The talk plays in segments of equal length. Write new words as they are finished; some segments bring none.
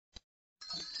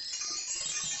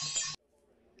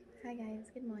Hi guys,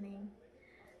 good morning.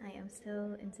 I am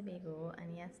still in Tobago,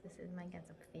 and yes, this is my get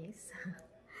up face.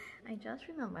 I just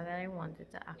remember that I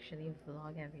wanted to actually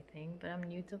vlog everything, but I'm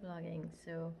new to vlogging,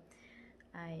 so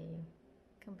I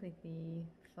completely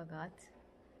forgot.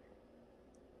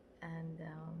 And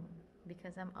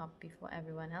because I'm up before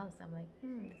everyone else, I'm like,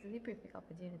 this is a perfect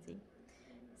opportunity.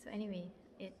 So anyway,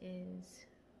 it is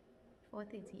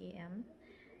 4:30 a.m.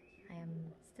 I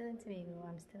am still in Tobago.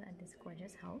 I'm still at this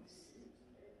gorgeous house.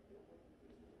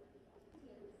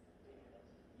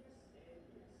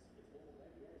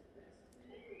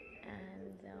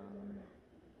 And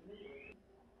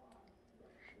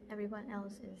everyone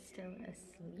else is still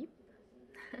asleep.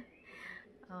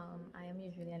 I am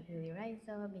usually an early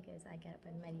riser because I get up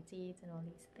and meditate and all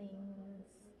these things.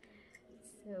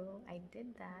 So I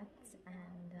did that,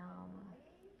 and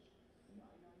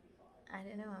I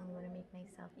don't know, I'm going to make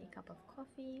myself a cup of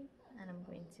coffee and I'm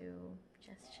going to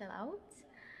just chill out.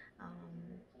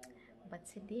 But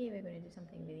today we're going to do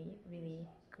something really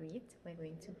great. We're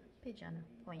going to Pigeon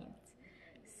Point.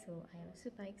 So I am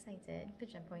super excited.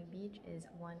 Pigeon Point Beach is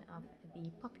one of the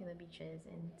popular beaches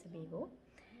in Tobago,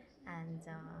 and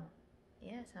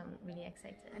yes, I'm really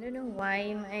excited. I don't know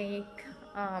why my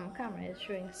camera is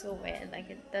showing so weird, like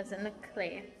it doesn't look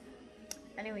clear.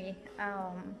 Anyway,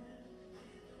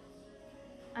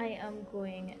 I am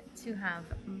going to have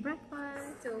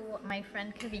breakfast. So my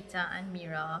friend Kavita and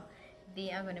Mira, they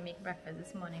are going to make breakfast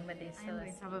this morning, but they still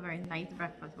have a very light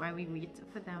breakfast while we wait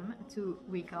for them to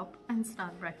wake up and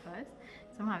start breakfast.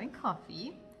 So I'm having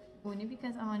coffee, only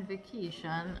because I'm on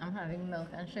vacation. I'm having milk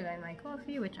and sugar in my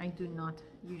coffee, which I do not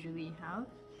usually have.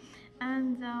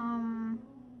 And I'm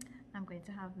going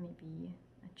to have maybe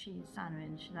a cheese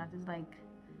sandwich that is like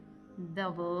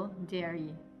double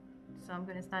dairy. So I'm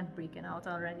going to start breaking out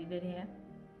already here.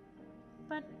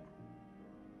 But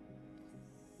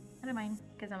I don't mind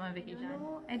because I'm on vacation.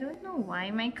 I don't know why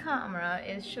my camera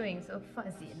is showing so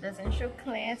fuzzy. It doesn't show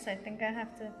clear, so I think I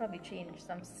have to probably change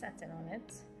some setting on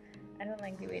it. I don't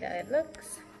like the way that it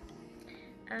looks.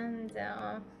 And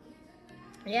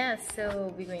yeah,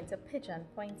 so we're going to Pigeon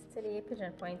Point today.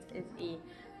 Pigeon Point is a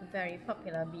very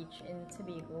popular beach in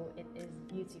Tobago. It is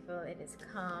beautiful, it is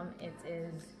calm, it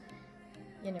is,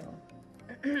 you know,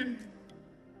 I'm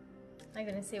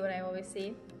gonna say what I always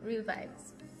say, real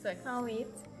vibes. So I can't wait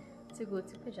to go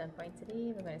to Pigeon Point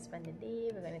today. We're gonna spend the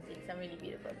day, we're gonna take some really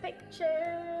beautiful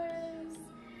pictures.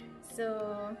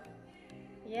 So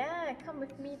yeah, come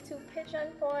with me to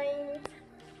Pigeon Point.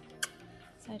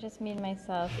 So I just made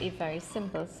myself a very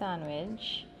simple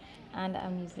sandwich, and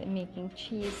I'm making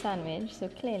cheese sandwich. So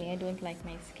clearly I don't like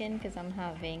my skin because I'm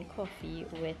having coffee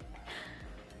with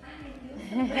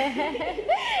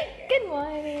good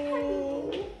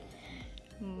morning.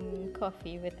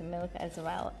 Coffee with milk as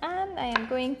well, and I am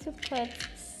going to put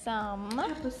some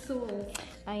pepper sauce.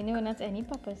 I know, not any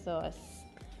pepper sauce,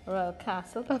 Royal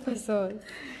Castle pepper sauce.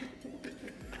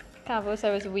 Carlos, I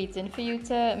was waiting for you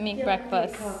to make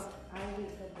breakfast.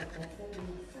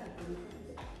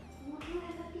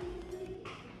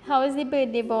 How is the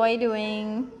birthday boy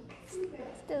doing?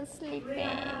 Still sleeping.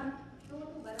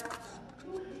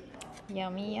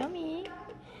 Yummy, yummy.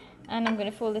 And I'm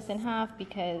gonna fold this in half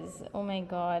because, oh my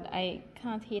god, I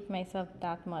can't hate myself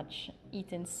that much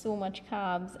eating so much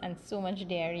carbs and so much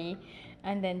dairy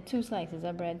and then 2 slices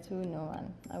of bread too. No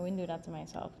man, I wouldn't do that to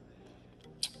myself.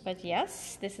 But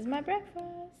yes, this is my breakfast.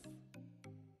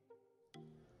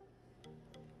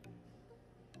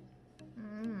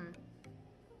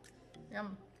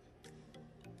 Yum.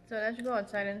 So let's go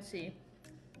outside and see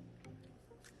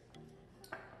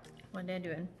what they're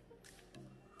doing.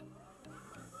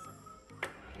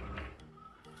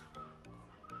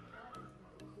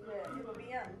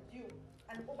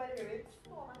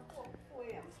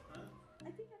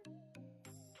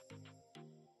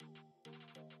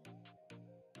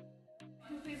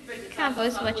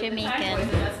 Carlos, what you making?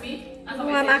 Oh,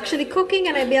 I'm actually cooking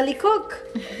and I barely cook.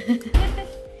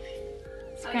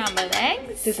 Scrambled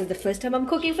eggs. This is the first time I'm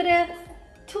cooking for the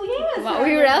 2 years. Wow,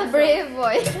 we're real brave,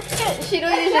 boy. She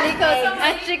don't usually cook,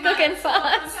 and she cooking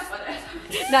fast.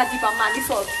 Nah, Deepa, man, the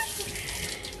salt.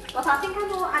 But I think I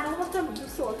know how to do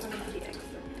salt on the eggs.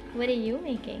 What are you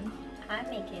making? I'm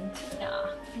making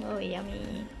tuna. Oh,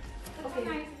 yummy.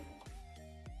 Okay.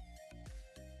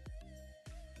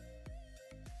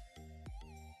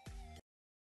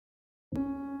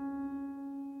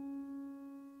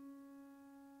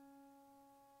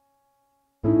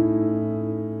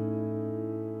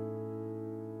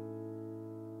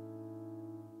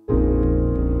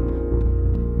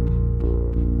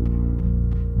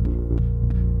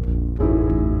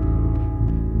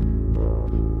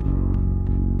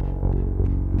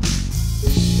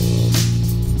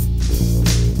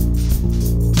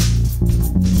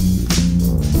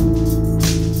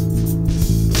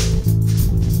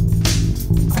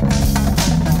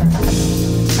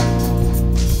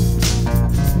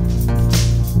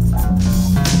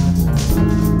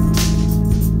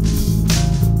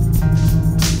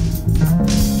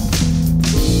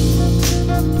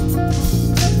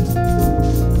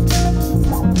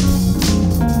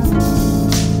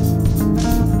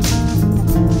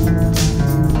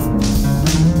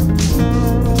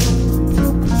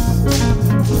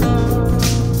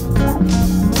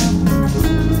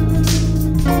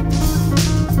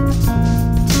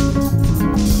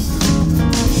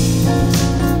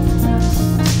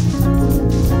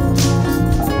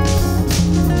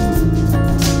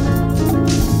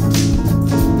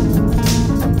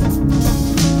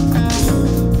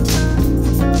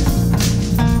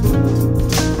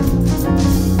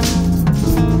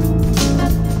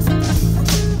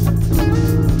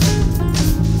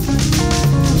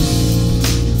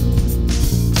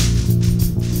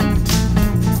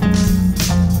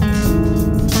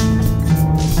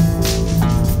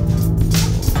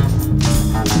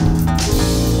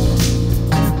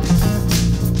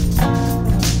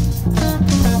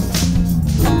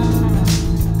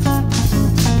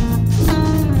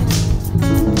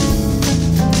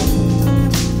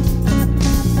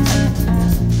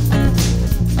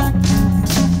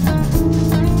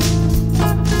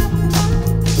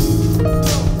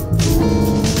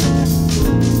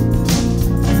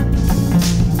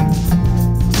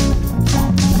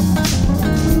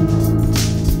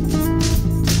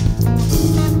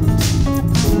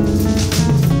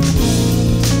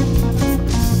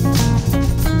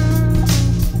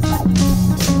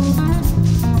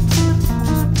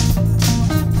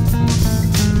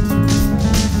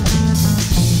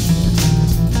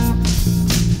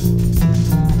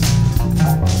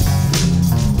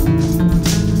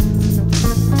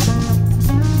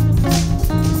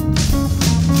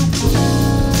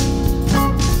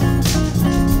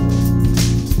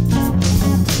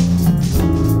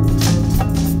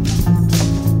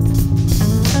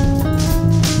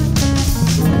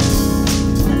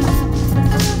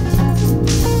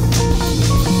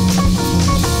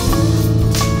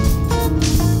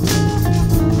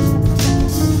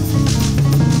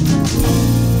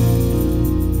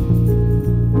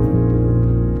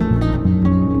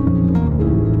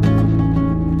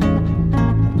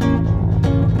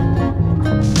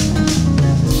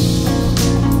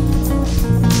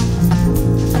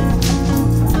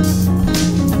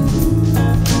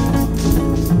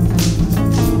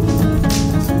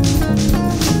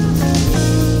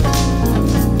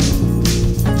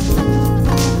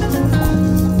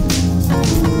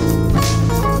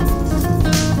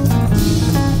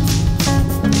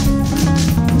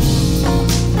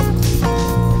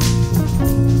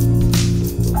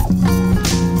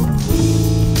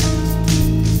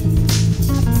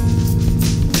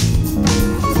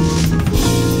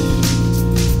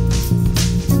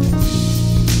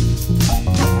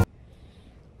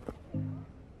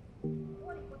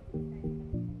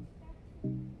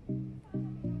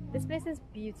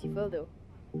 beautiful though.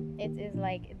 It is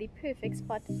like the perfect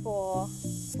spot for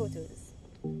photos.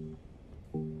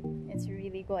 It's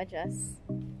really gorgeous.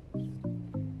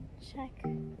 Check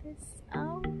this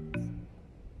out.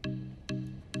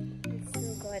 It's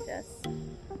so gorgeous.